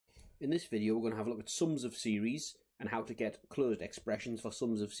In this video we're going to have a look at sums of series and how to get closed expressions for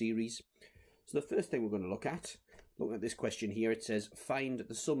sums of series. So the first thing we're going to look at this question here, it says find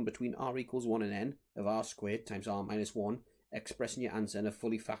the sum between r equals 1 and n of r squared times r minus 1, expressing your answer in a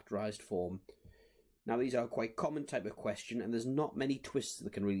fully factorised form. Now these are a quite common type of question and there's not many twists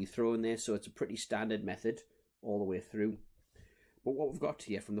that can really throw in there, so it's a pretty standard method all the way through. But what we've got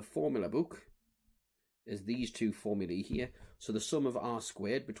here from the formula book is these two formulae here. So the sum of r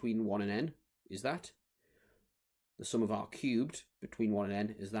squared between 1 and n is that. The sum of r cubed between 1 and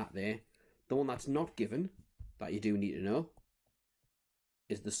n is that there. The one that's not given, that you do need to know,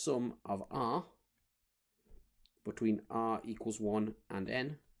 is the sum of r between r equals 1 and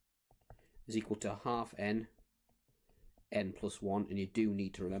n is equal to half n, n plus 1, and you do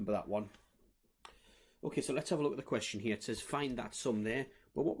need to remember that one. Okay, so let's have a look at the question here. It says find that sum there,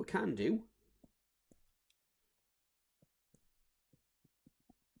 but what we can do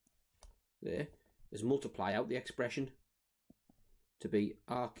there is multiply out the expression to be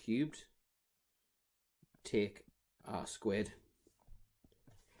r cubed take r squared.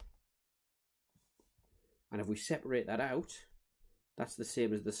 And if we separate that out, that's the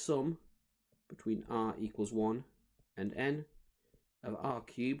same as the sum between r equals 1 and n of r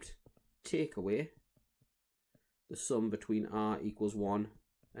cubed take away the sum between r equals 1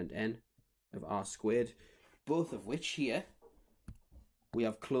 and n of r squared, both of which here we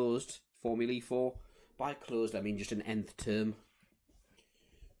have closed formulae for. By closed I mean just an nth term.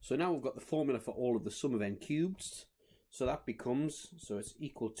 So now we've got the formula for all of the sum of n cubes, so that becomes, so it's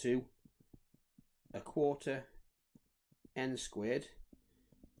equal to a quarter n squared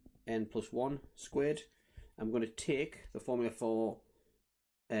n plus 1 squared. I'm going to take the formula for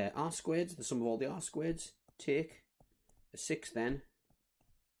r squareds, the sum of all the r squareds, take a sixth n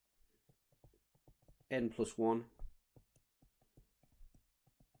plus 1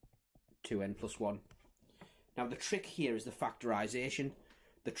 to n plus 1. Now the trick here is the factorisation.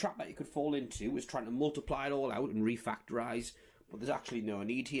 The trap that you could fall into is trying to multiply it all out and refactorise, but there's actually no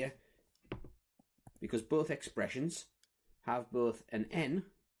need here because both expressions have both an n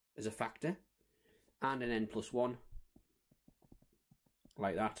as a factor and an n plus 1,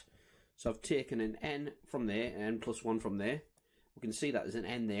 like that. So I've taken an n from there, an n plus 1 from there. We can see that there's an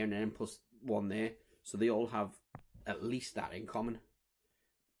n there and an n plus 1 there, so they all have at least that in common.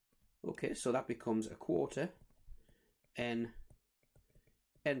 Okay, so that becomes a quarter n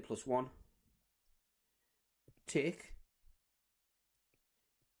plus 1 take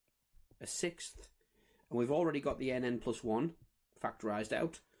a sixth, and we've already got the n plus 1 factorised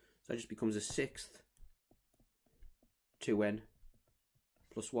out, so it just becomes a sixth to n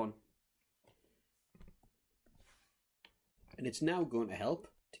plus 1. And it's now going to help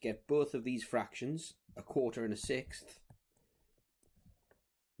to get both of these fractions, a quarter and a sixth,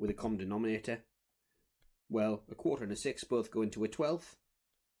 with a common denominator. Well, a quarter and a sixth both go into a twelfth,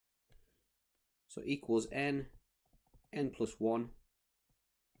 so equals n plus 1,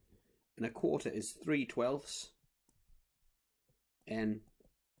 and a quarter is 3/12 n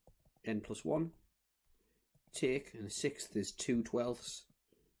plus 1 take, and a sixth is 2/12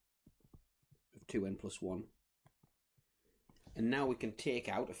 of 2n plus 1. And now we can take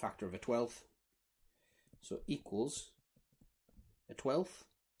out a factor of a 12th, so equals a 12th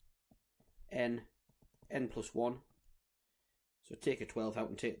n plus 1. So take a 12th out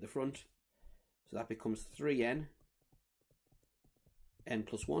and take the front, so that becomes 3n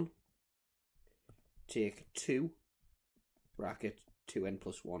plus 1 take 2 bracket 2n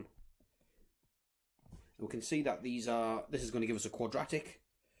plus 1. And we can see that this is going to give us a quadratic,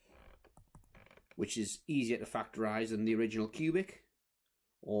 which is easier to factorise than the original cubic,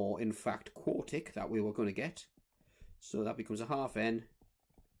 or in fact quartic, that we were going to get. So that becomes a half n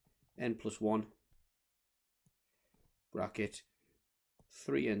plus 1 bracket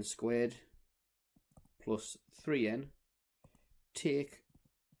 3n squared plus 3n take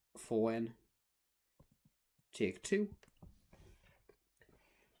 4n take 2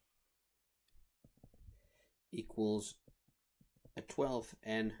 equals a 12th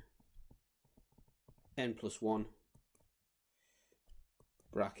n plus 1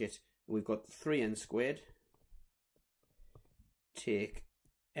 bracket, and we've got 3n squared take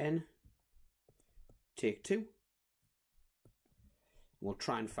n take 2. We'll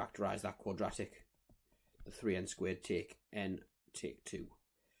try and factorise that quadratic, the 3n squared take n take 2.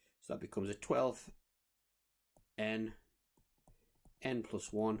 So that becomes a 12th n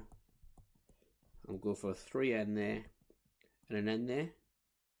plus 1. I'll go for a 3n there and an n there.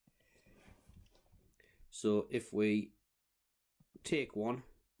 So if we take 1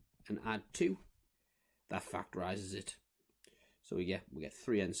 and add 2, that factorises it. So we get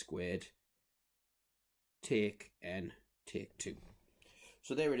 3n squared, take n, take 2.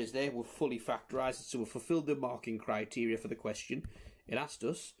 So there it is there, we've fully factorised it, so we've fulfilled the marking criteria for the question. It asked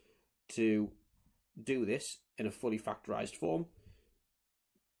us to do this in a fully factorised form,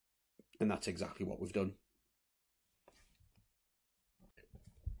 and that's exactly what we've done.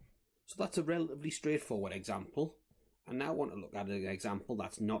 So that's a relatively straightforward example, and now I want to look at an example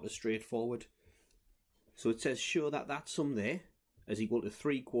that's not as straightforward. So it says show that that sum there is equal to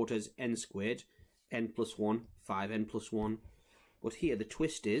 3/4 n squared, n plus 1, 5n plus 1. But here the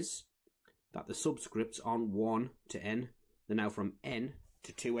twist is that the subscripts aren't 1 to n, they're now from n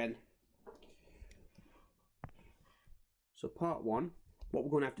to 2n. So part 1, what we're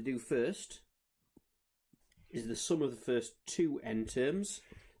going to have to do first is the sum of the first 2n terms.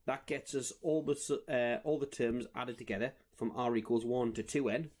 That gets us all the terms added together from r equals 1 to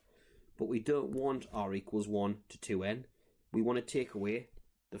 2n. But we don't want r equals 1 to 2n. We want to take away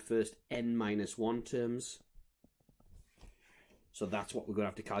the first n minus 1 terms. So that's what we're going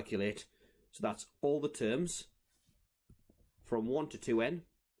to have to calculate. So that's all the terms from 1 to 2n,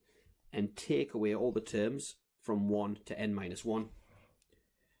 and take away all the terms from 1 to n minus 1.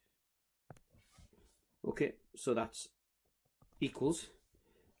 Okay, so that's equals.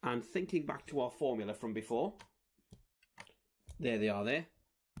 And thinking back to our formula from before, there they are there.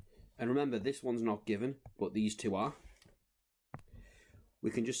 And remember, this one's not given, but these two are. We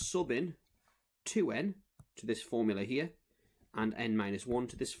can just sub in 2n to this formula here, and n minus 1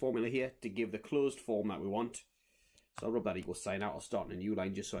 to this formula here to give the closed form that we want. So I'll rub that equal sign out. I'll start in a new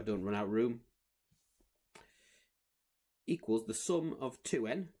line just so I don't run out of room. Equals the sum of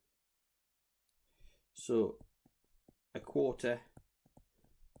 2n. So 1/4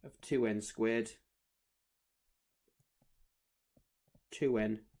 of 2n squared,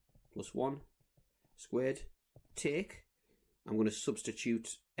 2n plus 1 squared, take, I'm going to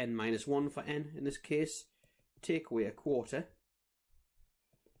substitute n minus 1 for n in this case, take away 1/4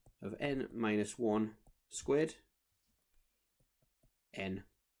 of n minus 1 squared, n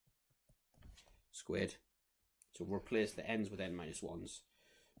squared. So we'll replace the n's with n minus 1s.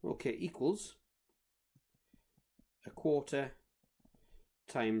 Okay, equals 1/4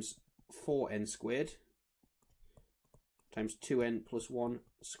 times 4n squared times 2n plus 1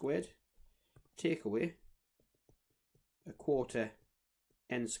 squared, take away 1/4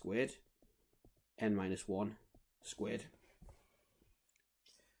 n squared, n minus 1 squared.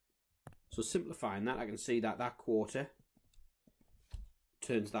 So simplifying that, I can see that that quarter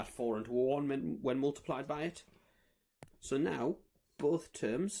turns that 4 into a 1 when multiplied by it. So now both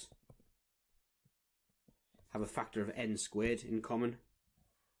terms have a factor of n squared in common.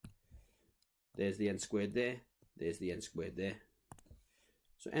 There's the n squared there, there's the n squared there.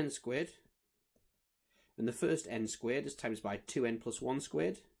 So n squared, and the first n squared is times by 2n plus 1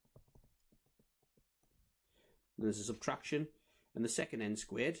 squared. And there's a subtraction, and the second n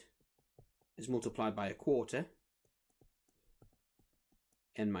squared is multiplied by 1/4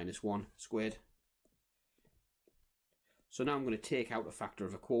 n minus 1 squared. So now I'm going to take out a factor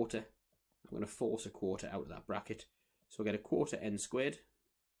of 1/4. I'm going to force 1/4 out of that bracket. So I get 1/4 n squared.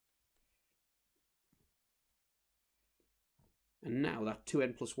 And now that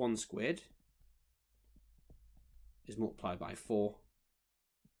 2n plus 1 squared is multiplied by 4.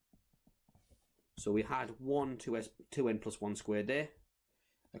 So we had 2n plus 1 squared there.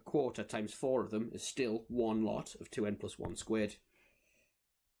 1/4 times 4 of them is still one lot of 2n plus 1 squared.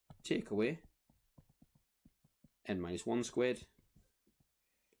 Take away n minus 1 squared.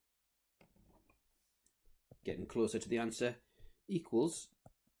 Getting closer to the answer, equals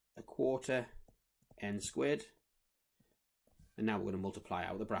 1/4 n squared. And now we're going to multiply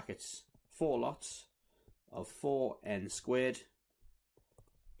out the brackets. 4 lots of 4n squared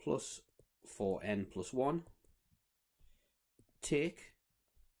plus 4n plus 1. Take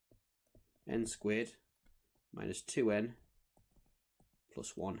n squared minus 2n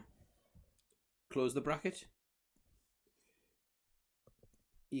plus 1. Close the bracket.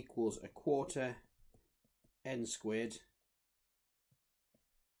 Equals 1/4 n squared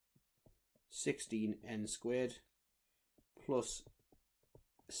 16n squared plus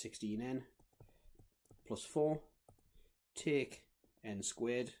 16n plus 4, take n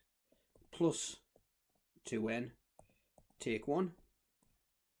squared plus 2n, take 1,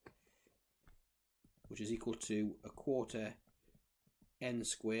 which is equal to 1/4 n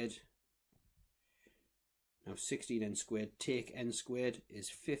squared. Now 16n squared take n squared is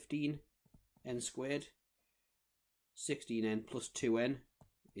 15n squared. 16n plus 2n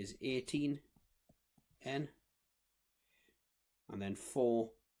is 18n. And then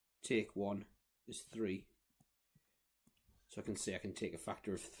 4 take 1 is 3. So I can say I can take a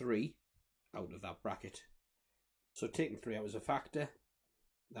factor of 3 out of that bracket. So taking 3 out as a factor,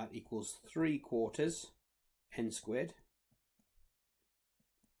 that equals 3/4 n squared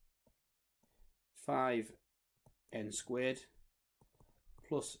 5n squared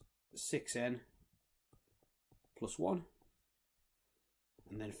plus 6n plus 1,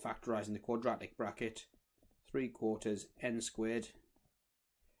 and then factorising the quadratic bracket, 3/4 n squared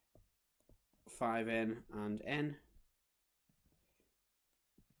 5n and n.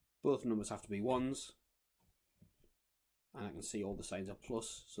 Both numbers have to be 1s, and I can see all the signs are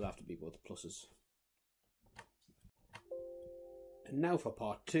plus, so they have to be both pluses. And now for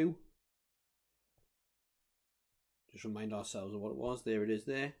part 2. Just remind ourselves of what it was. There it is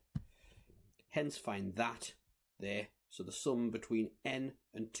there. Hence find that there. So the sum between n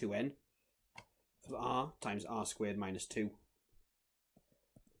and 2n of r times r squared minus 2.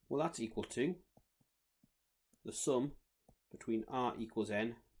 Well, that's equal to the sum between r equals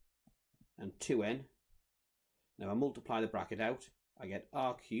n and 2n. Now I multiply the bracket out, I get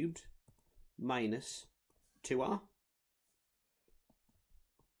r cubed minus 2r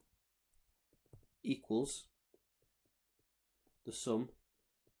equals the sum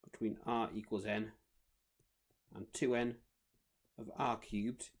between r equals n and 2n of r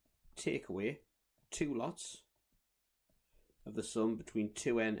cubed, take away 2 lots of the sum between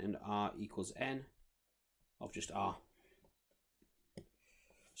 2n and r equals n of just r.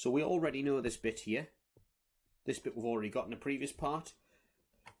 So we already know this bit here. This bit we've already got in the previous part.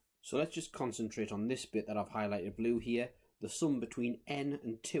 So let's just concentrate on this bit that I've highlighted blue here, the sum between n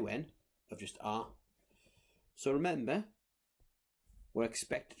and 2n of just r. So remember, we're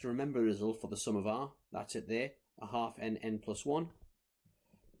expected to remember the result for the sum of r. That's it there, a half n n plus 1.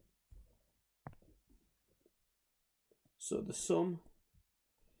 So the sum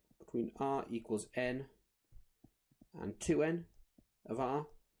between r equals n and 2n of r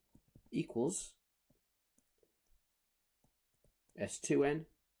equals S2n,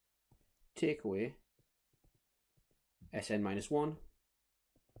 take away Sn minus 1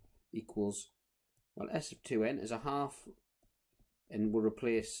 equals, well, S of 2n is a half, and we'll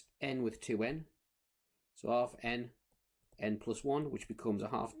replace n with 2n. So half n, n plus 1, which becomes a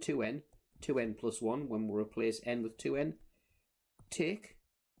half 2n, 2n plus 1 when we replace n with 2n. Take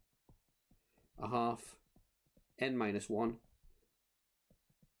a half n minus 1,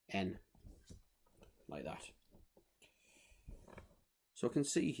 n, like that. So I can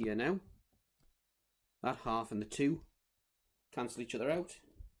see here now, that half and the 2 cancel each other out.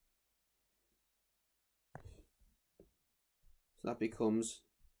 So that becomes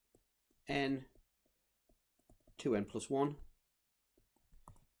n 2n plus 1,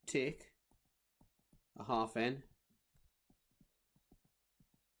 take a half n,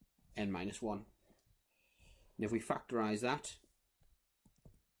 n minus 1. And if we factorise that,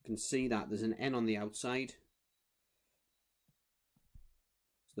 you can see that there's an n on the outside.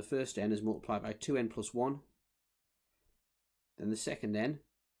 So the first n is multiplied by 2n plus 1. Then the second n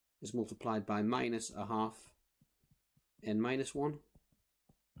is multiplied by minus a half n minus 1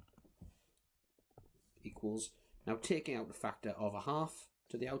 equals, now taking out the factor of a half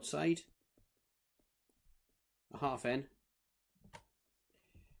to the outside, a half n,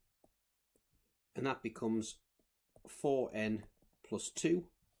 and that becomes 4n plus 2,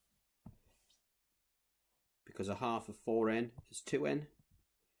 because a half of 4n is 2n,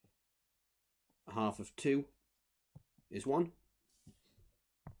 a half of 2 is 1.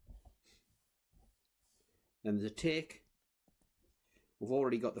 Then there's a take. We've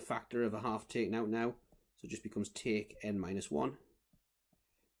already got the factor of a half taken out now, so it just becomes take n minus 1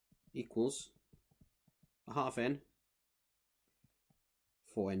 equals a half n,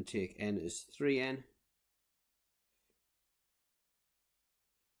 4n take n is 3n,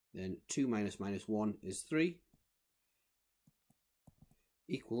 then 2 minus minus 1 is 3,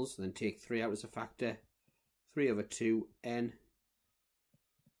 equals, then take 3 out as a factor, 3 over 2 n,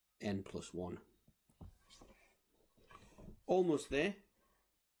 n plus 1. Almost there.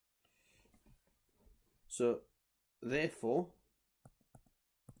 So therefore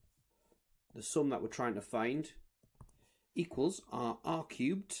the sum that we're trying to find equals our r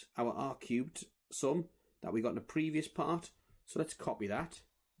cubed sum that we got in the previous part. So let's copy that.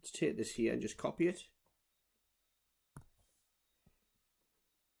 Let's take this here and just copy it.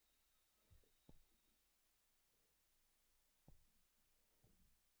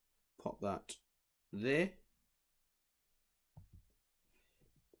 Pop that there.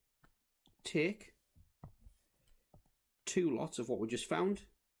 Take 2 lots of what we just found.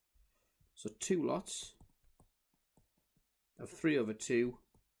 So 2 lots of 3 over 2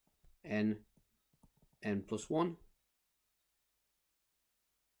 n plus 1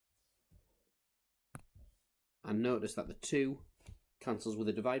 and notice that the 2 cancels with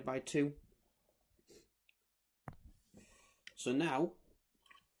a divide by 2. So now,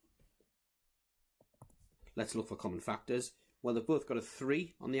 let's look for common factors. Well, they've both got a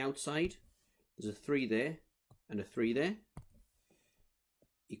 3 on the outside. There's a 3 there and a 3 there.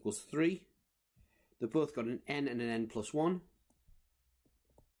 Equals 3. They've both got an n and an n plus 1.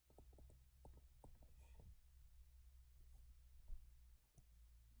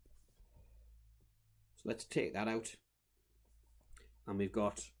 So let's take that out. And we've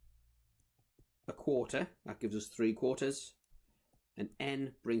got a quarter. That gives us 3 quarters. And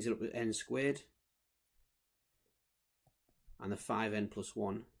n brings it up to n squared. And the 5n plus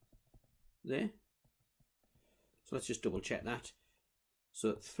 1 there. So let's just double check that.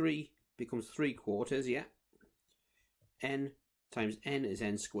 So 3 becomes 3 quarters, yeah. N times n is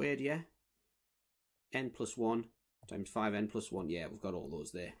n squared, yeah. N plus 1 times 5n plus 1, yeah, we've got all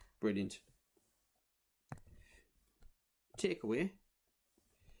those there. Brilliant. Take away.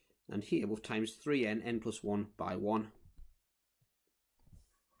 And here we've times 3n, n plus 1 by 1.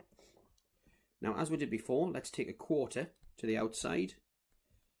 Now, as we did before, let's take a quarter to the outside.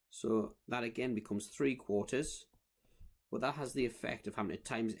 So that again becomes 3 quarters. But that has the effect of having to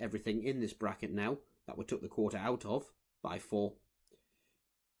times everything in this bracket now that we took the quarter out of by 4.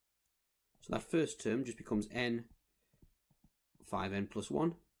 So that first term just becomes n 5n plus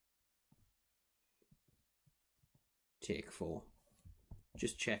 1. Take 4.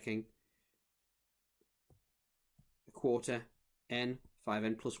 Just checking. A quarter n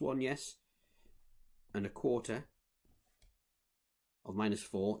 5n plus 1, yes. And a quarter of minus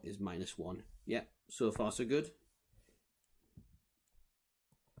 4 is minus 1. Yeah, so far so good.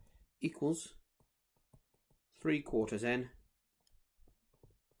 Equals 3 quarters n,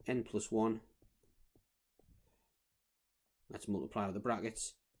 n plus 1. Let's multiply with the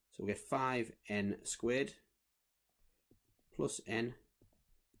brackets. So we get 5n squared plus n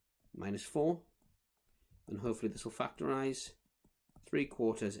minus 4. And hopefully this will factorise. 3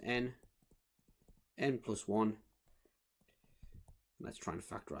 quarters n, n plus 1. Let's try and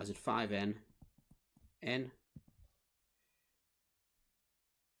factorise it. 5n, n.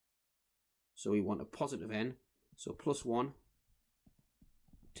 So we want a positive n, so plus 1,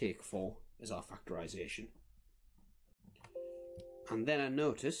 take 4 is our factorisation. And then I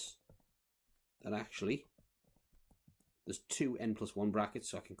notice that actually there's 2 n plus 1 brackets,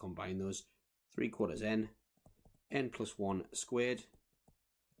 so I can combine those. 3 quarters n, n plus 1 squared,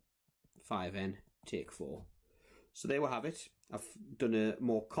 5n, take 4. So there we have it. I've done a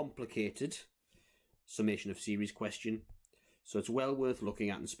more complicated summation of series question. So it's well worth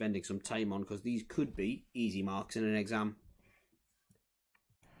looking at and spending some time on, because these could be easy marks in an exam.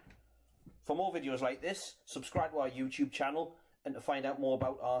 For more videos like this, subscribe to our YouTube channel, and to find out more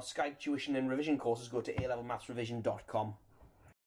about our Skype tuition and revision courses, go to alevelmathsrevision.com.